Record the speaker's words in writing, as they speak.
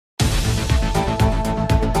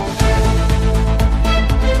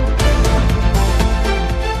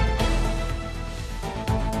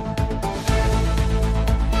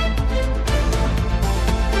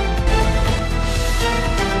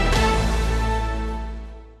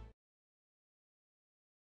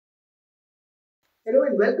Hello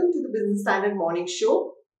and welcome to the Business Standard Morning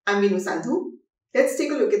Show. I'm Vinu Sandhu. Let's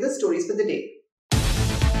take a look at the stories for the day.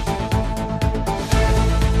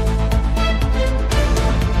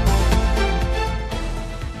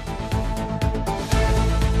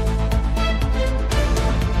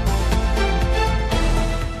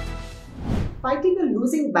 Fighting a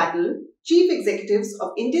losing battle, chief executives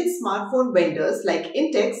of Indian smartphone vendors like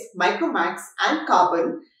Intex, Micromax, and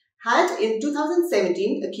Carbon had in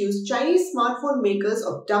 2017 accused Chinese smartphone makers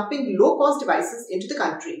of dumping low-cost devices into the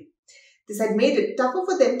country. This had made it tougher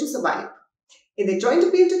for them to survive. In their joint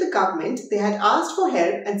appeal to the government, they had asked for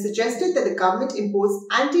help and suggested that the government impose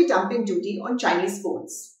anti-dumping duty on Chinese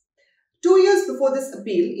phones. 2 years before this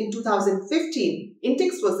appeal, in 2015,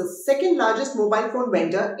 Intex was the second largest mobile phone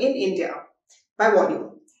vendor in India by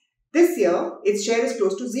volume. This year, its share is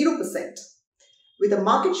close to 0%. With a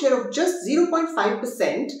market share of just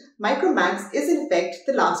 0.5%, Micromax is in effect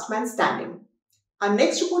the last man standing. Our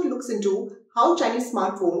next report looks into how Chinese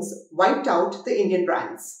smartphones wiped out the Indian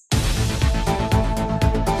brands.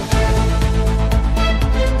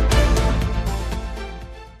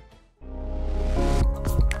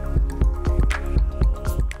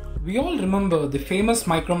 We all remember the famous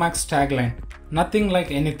Micromax tagline, "Nothing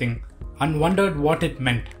like anything," and wondered what it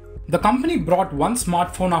meant. The company brought one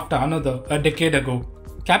smartphone after another a decade ago,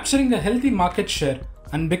 capturing a healthy market share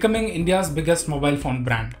and becoming India's biggest mobile phone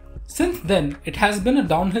brand. Since then, it has been a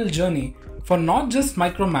downhill journey for not just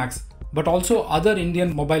Micromax but also other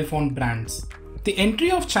Indian mobile phone brands. The entry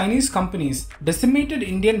of Chinese companies decimated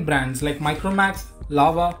Indian brands like Micromax,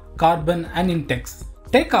 Lava, Carbon, and Intex.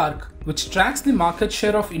 TechArc, which tracks the market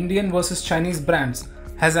share of Indian versus Chinese brands,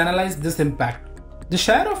 has analyzed this impact. The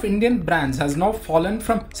share of Indian brands has now fallen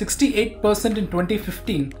from 68% in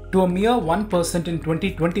 2015 to a mere 1% in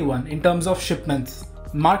 2021 in terms of shipments,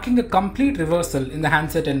 marking a complete reversal in the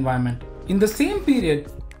handset environment. In the same period,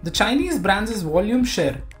 the Chinese brands' volume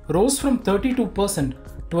share rose from 32%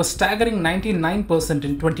 to a staggering 99%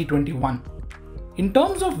 in 2021. In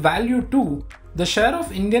terms of value too, the share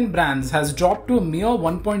of Indian brands has dropped to a mere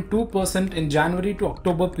 1.2% in January to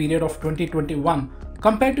October period of 2021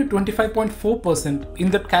 compared to 25.4% in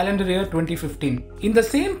the calendar year 2015. In the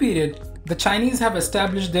same period, the Chinese have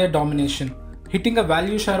established their domination, hitting a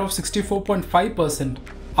value share of 64.5%,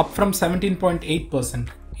 up from 17.8%.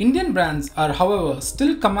 Indian brands are, however,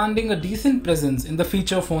 still commanding a decent presence in the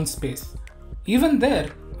feature phone space. Even there,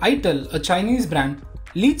 Itel, a Chinese brand,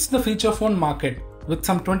 leads the feature phone market with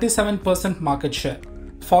some 27% market share,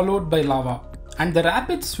 followed by Lava. And the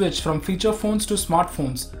rapid switch from feature phones to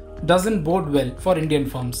smartphones doesn't bode well for Indian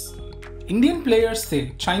firms. Indian players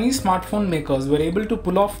say Chinese smartphone makers were able to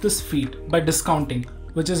pull off this feat by discounting,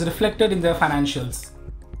 which is reflected in their financials.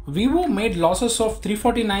 Vivo made losses of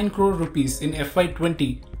 349 crore rupees in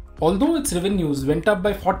FY20, although its revenues went up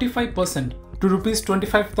by 45% to rupees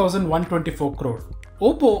 25,124 crore.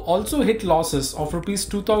 Oppo also hit losses of rupees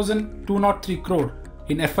 2,203 crore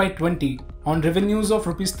in FY20 on revenues of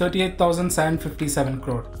rupees 38,757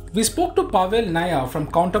 crore. We spoke to Pavel Naya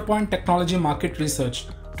from Counterpoint Technology Market Research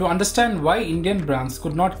to understand why Indian brands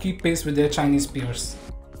could not keep pace with their Chinese peers.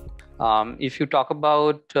 If you talk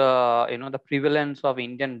about the prevalence of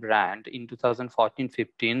Indian brand in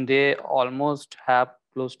 2014-15, they almost have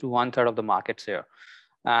close to 1/3 of the market share.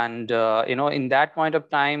 And in that point of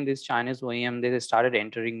time, this Chinese OEM, they started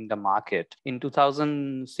entering the market. In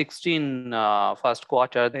 2016 first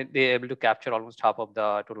quarter, they able to capture almost half of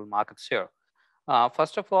the total market share.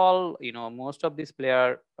 First of all, most of these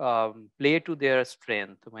players play to their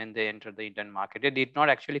strength when they enter the Indian market. They did not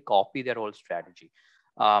actually copy their old strategy.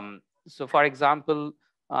 So, for example,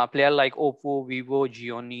 player like Oppo, Vivo,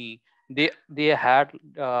 Xiaomi, they had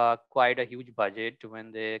quite a huge budget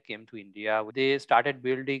when they came to India. They started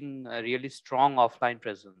building a really strong offline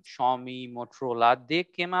presence. Xiaomi, Motorola, they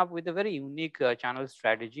came up with a very unique channel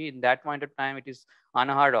strategy. In that point of time, it is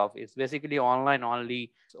unheard of. It's basically online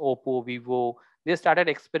only. Oppo, Vivo, they started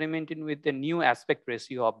experimenting with the new aspect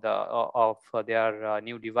ratio of their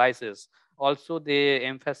new devices. Also, the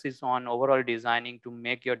emphasis on overall designing to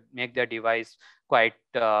make their device quite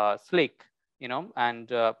slick,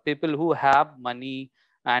 and people who have money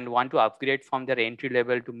and want to upgrade from their entry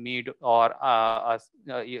level to mid or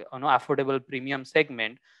affordable premium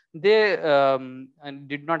segment, they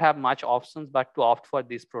did not have much options but to opt for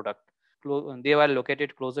this product. They were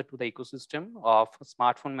located closer to the ecosystem of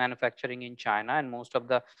smartphone manufacturing in China, and most of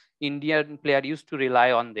the Indian players used to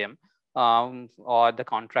rely on them, or the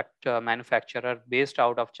contract manufacturer based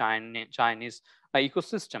out of Chinese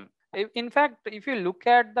ecosystem. In fact, if you look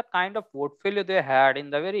at the kind of portfolio they had in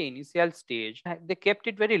the very initial stage, they kept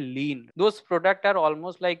it very lean. Those products are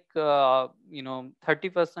almost like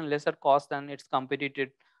 30% lesser cost than its competitive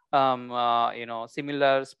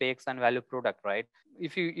similar specs and value product, right?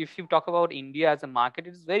 If you talk about India as a market,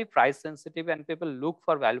 it's very price sensitive and people look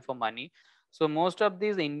for value for money. So most of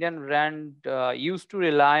these Indian brand used to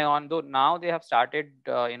rely on, though now they have started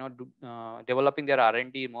developing their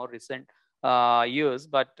R&D more recent years,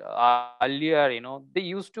 but earlier, they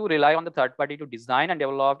used to rely on the third party to design and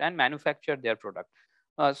develop and manufacture their product.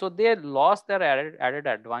 So they lost their added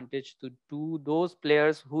advantage to those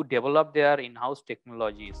players who develop their in-house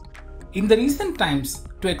technologies. In the recent times,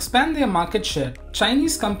 to expand their market share,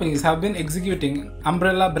 Chinese companies have been executing an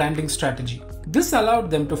umbrella branding strategy. This allowed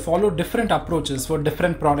them to follow different approaches for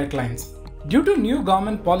different product lines. Due to new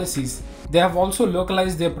government policies, they have also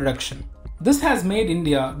localized their production. This has made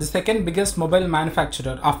India the second biggest mobile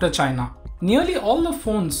manufacturer after China. Nearly all the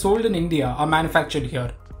phones sold in India are manufactured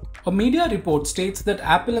here. A media report states that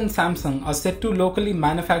Apple and Samsung are set to locally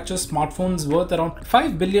manufacture smartphones worth around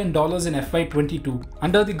 $5 billion in FY22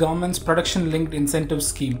 under the government's production-linked incentive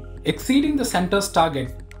scheme, exceeding the centre's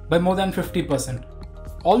target by more than 50%.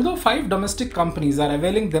 Although 5 domestic companies are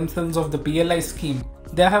availing themselves of the PLI scheme,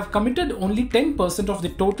 they have committed only 10% of the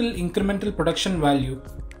total incremental production value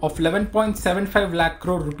of 11.75 lakh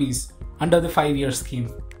crore rupees under the 5-year scheme.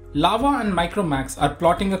 Lava and Micromax are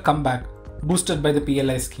plotting a comeback boosted by the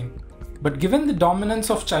PLI scheme. But given the dominance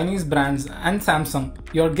of Chinese brands and Samsung,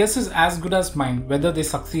 your guess is as good as mine whether they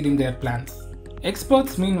succeed in their plans.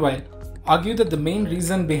 Experts, meanwhile, argue that the main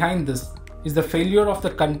reason behind this is the failure of the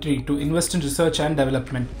country to invest in research and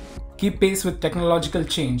development, keep pace with technological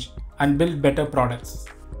change, and build better products.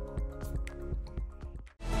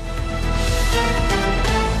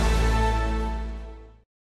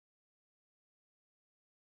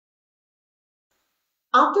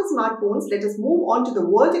 After smartphones, let us move on to the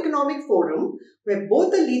World Economic Forum, where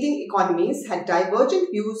both the leading economies had divergent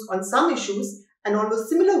views on some issues and almost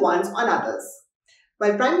similar ones on others.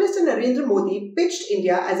 While Prime Minister Narendra Modi pitched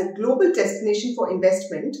India as a global destination for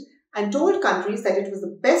investment and told countries that it was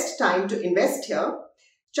the best time to invest here,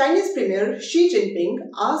 Chinese Premier Xi Jinping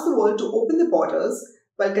asked the world to open the borders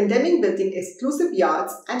while condemning building exclusive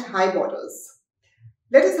yards and high borders.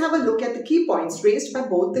 Let us have a look at the key points raised by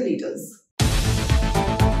both the leaders.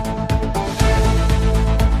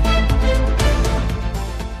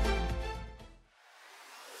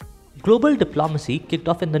 Global diplomacy kicked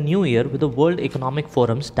off in the new year with the World Economic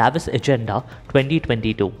Forum's Davos Agenda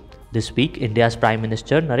 2022. This week, India's Prime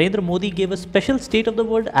Minister Narendra Modi gave a special State of the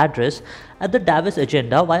World address at the Davos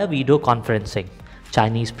Agenda via video conferencing.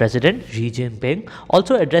 Chinese President Xi Jinping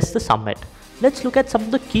also addressed the summit. Let's look at some of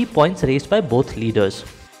the key points raised by both leaders.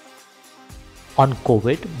 On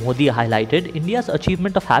COVID, Modi highlighted India's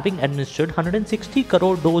achievement of having administered 160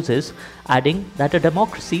 crore doses, adding that a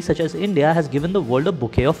democracy such as India has given the world a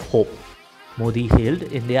bouquet of hope. Modi hailed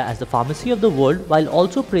India as the pharmacy of the world while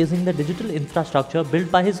also praising the digital infrastructure built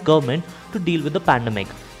by his government to deal with the pandemic,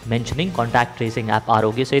 mentioning contact tracing app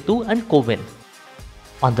Arogya Setu and CoWIN.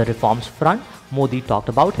 On the reforms front, Modi talked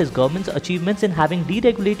about his government's achievements in having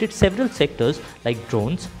deregulated several sectors like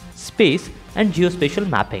drones, space and geospatial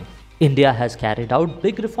mapping. India has carried out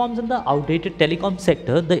big reforms in the outdated telecom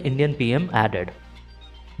sector, the Indian PM added.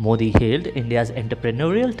 Modi hailed India's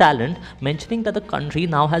entrepreneurial talent, mentioning that the country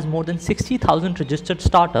now has more than 60,000 registered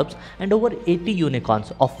startups and over 80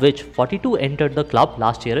 unicorns, of which 42 entered the club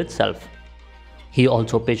last year itself. He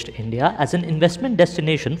also pitched India as an investment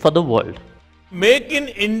destination for the world. Make in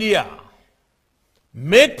India,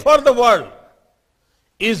 make for the world,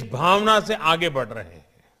 इस भावना से आगे बढ़ रहे हैं.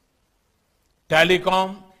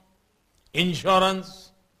 Telecom, insurance,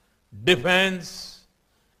 defence,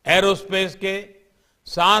 aerospace के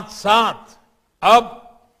साथ साथ अब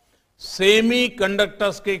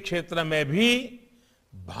सेमीकंडक्टर्स के क्षेत्र में भी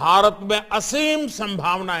भारत में असीम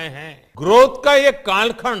संभावनाएं हैं. ग्रोथ का ये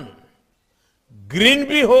कालखंड ग्रीन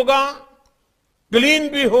भी होगा, क्लीन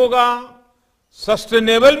भी होगा,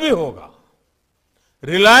 सस्टेनेबल भी होगा,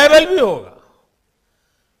 रिलायबल भी होगा.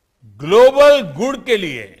 ग्लोबल गुड के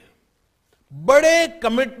लिए बड़े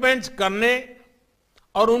कमिटमेंट्स करने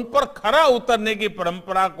और उन पर खरा उतरने की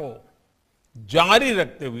परंपरा को जारी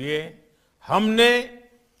रखते हुए हमने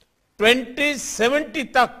 2070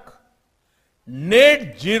 तक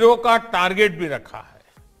नेट जीरो का टारगेट भी रखा है.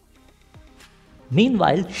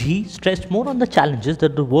 Meanwhile, Xi stressed more on the challenges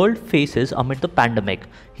that the world faces amid the pandemic.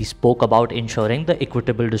 He spoke about ensuring the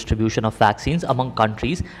equitable distribution of vaccines among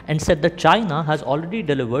countries and said that China has already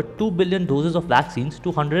delivered 2 billion doses of vaccines to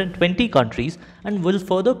 120 countries and will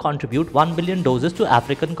further contribute 1 billion doses to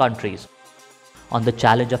African countries. On the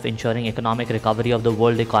challenge of ensuring economic recovery of the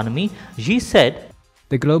world economy, Xi said,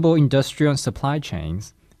 "The global industrial supply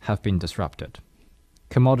chains have been disrupted.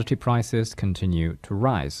 Commodity prices continue to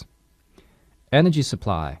rise. Energy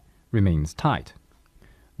supply remains tight.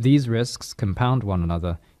 These risks compound one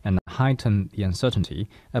another and heighten the uncertainty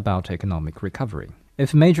about economic recovery.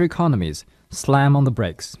 If major economies slam on the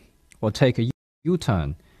brakes or take a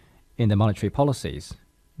U-turn in their monetary policies,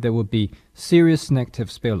 there would be serious negative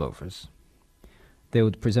spillovers. They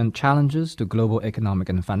would present challenges to global economic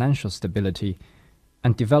and financial stability,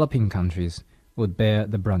 and developing countries would bear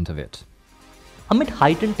the brunt of it." Amid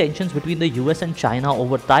heightened tensions between the US and China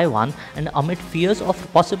over Taiwan and amid fears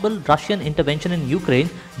of possible Russian intervention in Ukraine,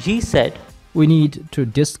 Xi said, "We need to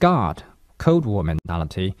discard Cold War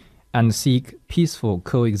mentality and seek peaceful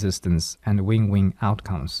coexistence and win-win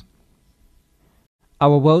outcomes.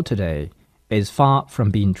 Our world today is far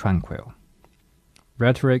from being tranquil.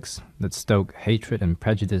 Rhetorics that stoke hatred and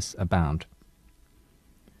prejudice abound.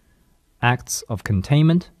 Acts of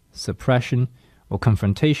containment, suppression, or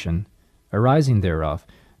confrontation arising thereof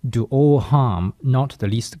do all harm, not the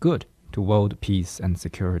least good, to world peace and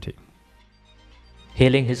security."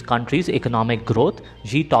 Hailing his country's economic growth,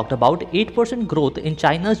 Xi talked about 8% growth in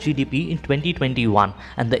China's GDP in 2021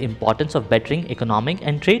 and the importance of bettering economic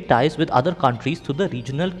and trade ties with other countries through the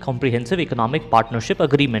Regional Comprehensive Economic Partnership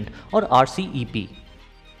Agreement or RCEP.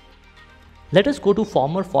 Let us go to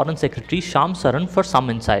former Foreign Secretary Shyam Saran for some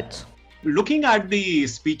insights. Looking at the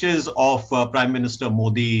speeches of Prime Minister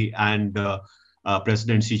Modi and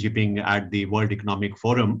President Xi Jinping at the World Economic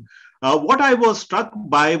Forum, what I was struck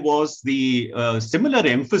by was the similar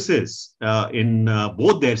emphasis in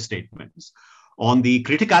both their statements on the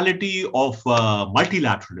criticality of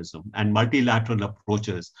multilateralism and multilateral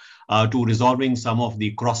approaches to resolving some of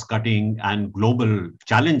the cross-cutting and global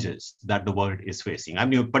challenges that the world is facing. I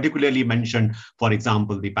mean, you particularly mentioned, for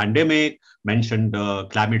example, the pandemic, mentioned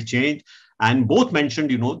climate change, and both mentioned,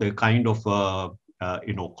 the kind of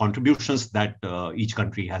contributions that each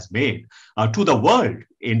country has made to the world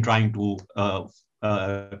in trying to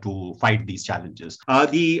fight these challenges.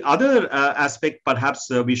 The other aspect perhaps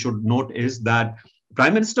we should note is that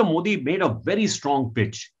Prime Minister Modi made a very strong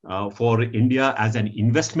pitch for India as an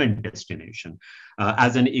investment destination,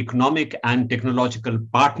 as an economic and technological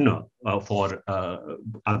partner for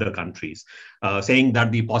other countries, saying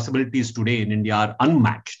that the possibilities today in India are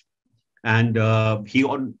unmatched. And he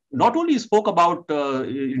not only spoke about,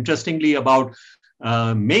 interestingly, about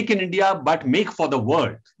make in India, but make for the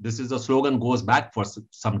world. This is a slogan goes back for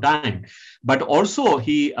some time. But also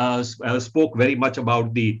he spoke very much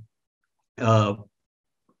about the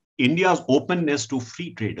India's openness to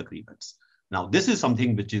free trade agreements. Now, this is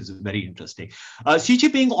something which is very interesting. Xi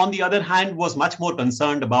Jinping, on the other hand, was much more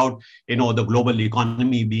concerned about, the global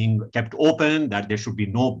economy being kept open, that there should be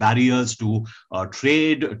no barriers to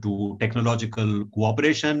trade, to technological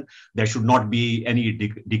cooperation. There should not be any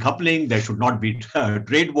decoupling. There should not be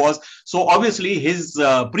trade wars. So obviously, his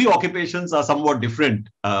preoccupations are somewhat different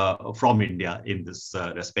from India in this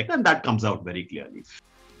respect, and that comes out very clearly.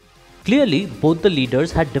 Clearly, both the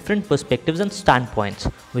leaders had different perspectives and standpoints,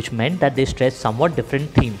 which meant that they stressed somewhat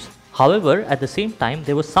different themes. However, at the same time,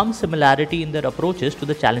 there was some similarity in their approaches to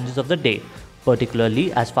the challenges of the day,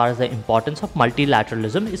 particularly as far as the importance of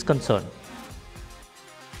multilateralism is concerned.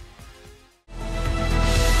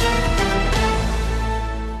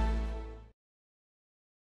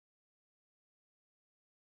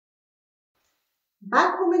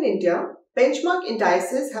 Back home in India, benchmark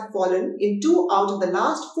indices have fallen in 2 out of the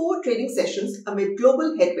last 4 trading sessions amid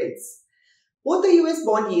global headwinds. Both the US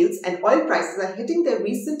bond yields and oil prices are hitting their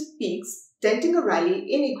recent peaks, denting a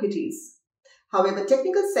rally in equities. However,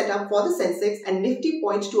 technical setup for the Sensex and Nifty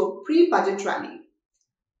point to a pre-budget rally.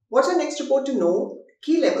 What's our next report to know?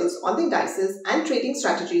 Key levels on the indices and trading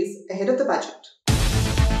strategies ahead of the budget.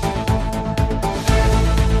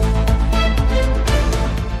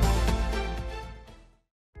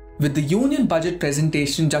 With the Union Budget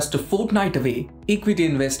presentation just a fortnight away, equity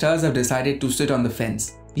investors have decided to sit on the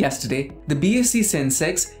fence. Yesterday, the BSE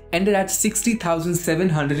Sensex ended at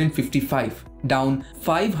 60,755, down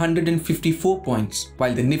 554 points,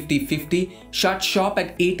 while the Nifty 50 shut shop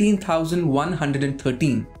at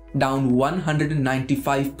 18,113, down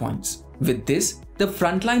 195 points. With this, the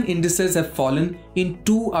frontline indices have fallen in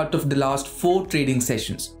 2 out of the last 4 trading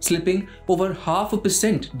sessions, slipping over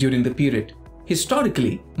 0.5% during the period.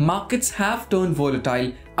 Historically, markets have turned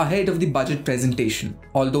volatile ahead of the budget presentation,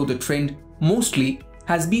 although the trend mostly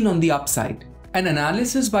has been on the upside. An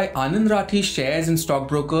analysis by Anand Rathi Shares and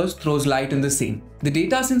Stockbrokers throws light on the same. The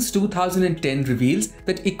data since 2010 reveals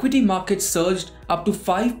that equity markets surged up to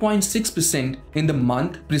 5.6% in the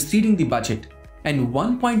month preceding the budget and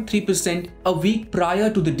 1.3% a week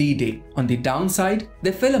prior to the D-Day. On the downside,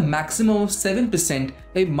 they fell a maximum of 7%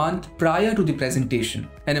 a month prior to the presentation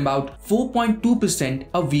and about 4.2%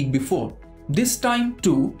 a week before. This time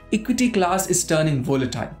too, equity class is turning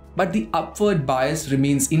volatile, but the upward bias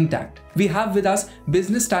remains intact. We have with us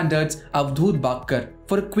Business Standard's Avdhut Bakkar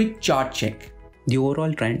for a quick chart check. The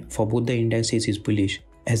overall trend for both the indices is bullish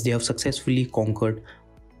as they have successfully conquered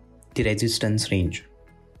the resistance range.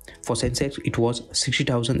 For Sensex, it was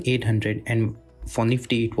 60,800 and for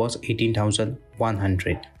Nifty, it was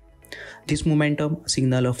 18,100. This momentum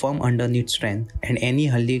signals a firm underneath strength and any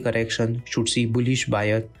healthy correction should see bullish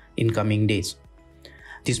bias in coming days.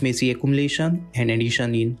 This may see accumulation and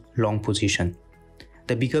addition in long position.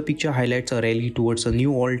 The bigger picture highlights a rally towards a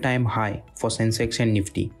new all-time high for Sensex and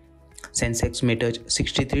Nifty. Sensex may touch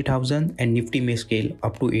 63,000 and Nifty may scale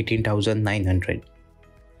up to 18,900.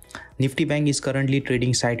 Nifty Bank is currently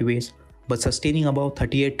trading sideways, but sustaining above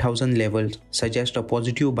 38,000 levels suggests a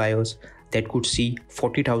positive bias that could see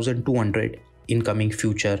 40,200 in coming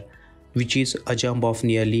future, which is a jump of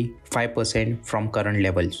nearly 5% from current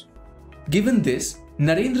levels. Given this,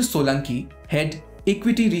 Narendra Solanki, Head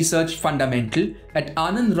Equity Research Fundamental at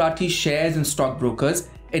Anand Rathi Shares and Stockbrokers,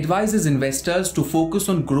 advises investors to focus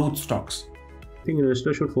on growth stocks. I think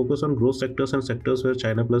investors should focus on growth sectors and sectors where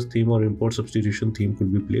China plus theme or import substitution theme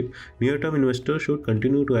could be played. Near-term investors should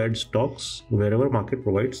continue to add stocks wherever market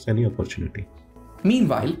provides any opportunity.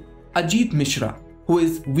 Meanwhile, Ajit Mishra, who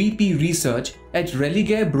is VP Research at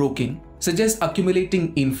Religare Broking, suggests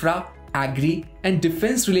accumulating infra, agri and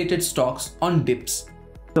defense-related stocks on dips.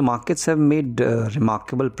 The markets have made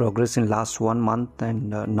remarkable progress in last 1 month and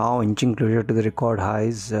now inching closer to the record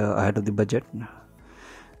highs ahead of the budget.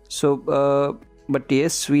 But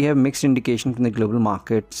yes, we have mixed indication from the global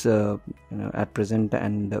markets at present,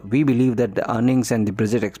 and we believe that the earnings and the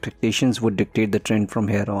budget expectations would dictate the trend from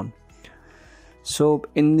here on. So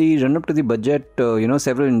in the run-up to the budget,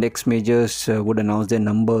 several index majors would announce their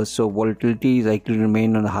numbers, so volatility is likely to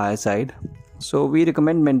remain on the higher side. So we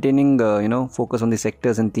recommend maintaining, focus on the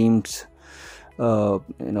sectors and themes,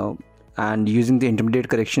 and using the intermediate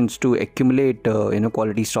corrections to accumulate,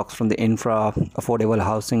 quality stocks from the infra, affordable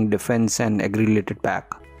housing, defense and agri-related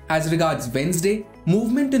pack. As regards Wednesday,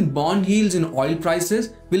 movement in bond yields and oil prices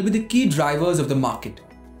will be the key drivers of the market.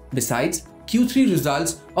 Besides, Q3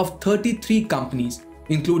 results of 33 companies,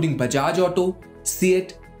 including Bajaj Auto,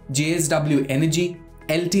 CEAT, JSW Energy,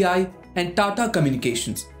 LTI and Tata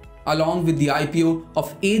Communications, along with the IPO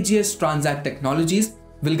of AGS Transact Technologies,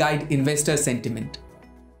 will guide investor sentiment.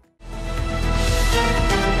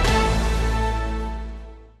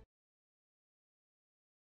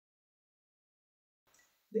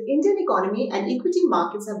 The Indian economy and equity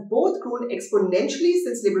markets have both grown exponentially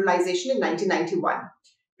since liberalization in 1991.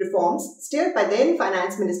 Reforms, steered by then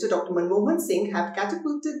Finance Minister Dr. Manmohan Singh, have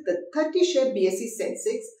catapulted the 30-share BSE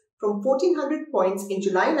Sensex from 1,400 points in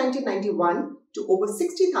July 1991 to over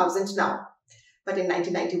 60,000 now. But in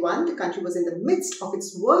 1991, the country was in the midst of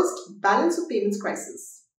its worst balance of payments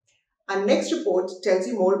crisis. Our next report tells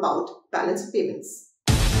you more about balance of payments.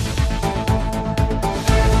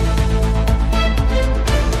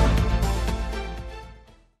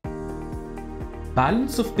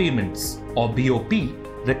 Balance of payments, or BOP,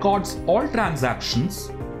 records all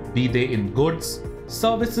transactions, be they in goods,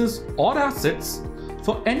 services or assets,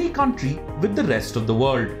 for any country with the rest of the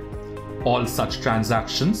world. All such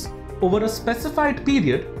transactions over a specified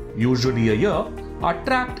period, usually a year, are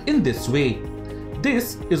tracked in this way.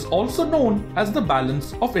 This is also known as the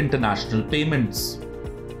balance of international payments.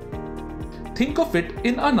 Think of it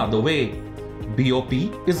in another way. BOP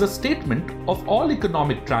is a statement of all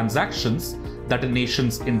economic transactions that a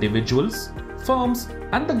nation's individuals, firms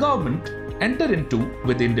and the government enter into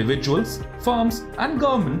with individuals, firms and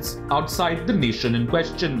governments outside the nation in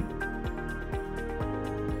question.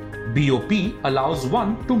 BOP allows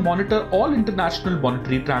one to monitor all international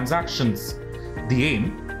monetary transactions. The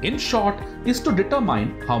aim, in short, is to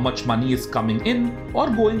determine how much money is coming in or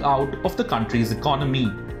going out of the country's economy.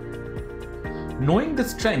 Knowing the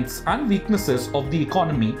strengths and weaknesses of the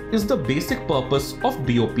economy is the basic purpose of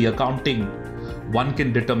BOP accounting. One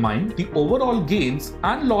can determine the overall gains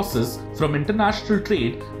and losses from international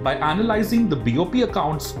trade by analyzing the BOP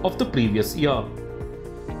accounts of the previous year.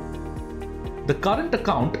 The current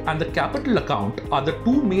account and the capital account are the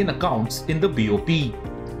two main accounts in the BOP.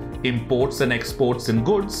 Imports and exports in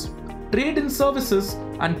goods, trade in services,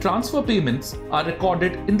 and transfer payments are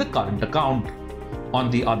recorded in the current account. On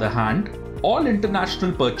the other hand, all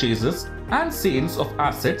international purchases and sales of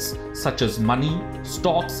assets such as money,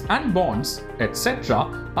 stocks and bonds,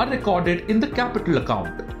 etc. are recorded in the capital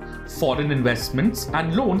account. Foreign investments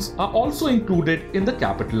and loans are also included in the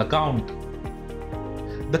capital account.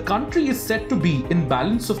 The country is said to be in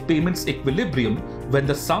balance of payments equilibrium when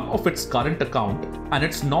the sum of its current account and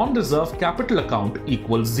its non-reserve capital account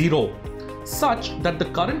equals 0, such that the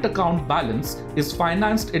current account balance is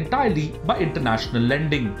financed entirely by international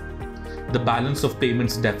lending. The balance of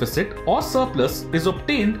payments deficit or surplus is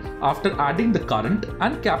obtained after adding the current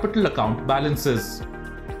and capital account balances.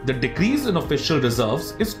 The decrease in official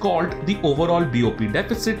reserves is called the overall BOP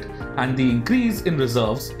deficit and the increase in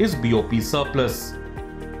reserves is BOP surplus.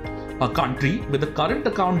 A country with a current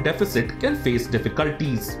account deficit can face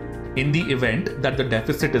difficulties. In the event that the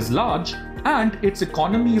deficit is large and its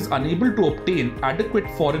economy is unable to obtain adequate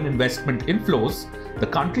foreign investment inflows, the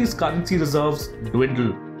country's currency reserves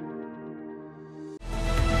dwindle.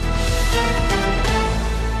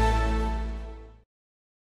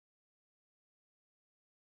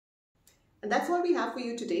 And that's all we have for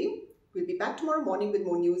you today. We'll be back tomorrow morning with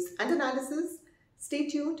more news and analysis. Stay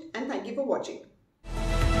tuned and thank you for watching.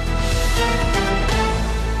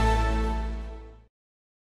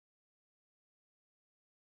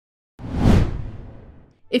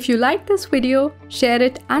 If you like this video, share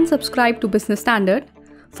it and subscribe to Business Standard.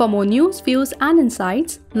 For more news, views and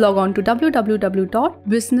insights, log on to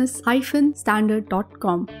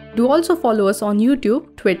www.business-standard.com. Do also follow us on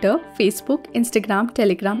YouTube, Twitter, Facebook, Instagram,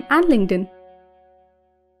 Telegram and LinkedIn.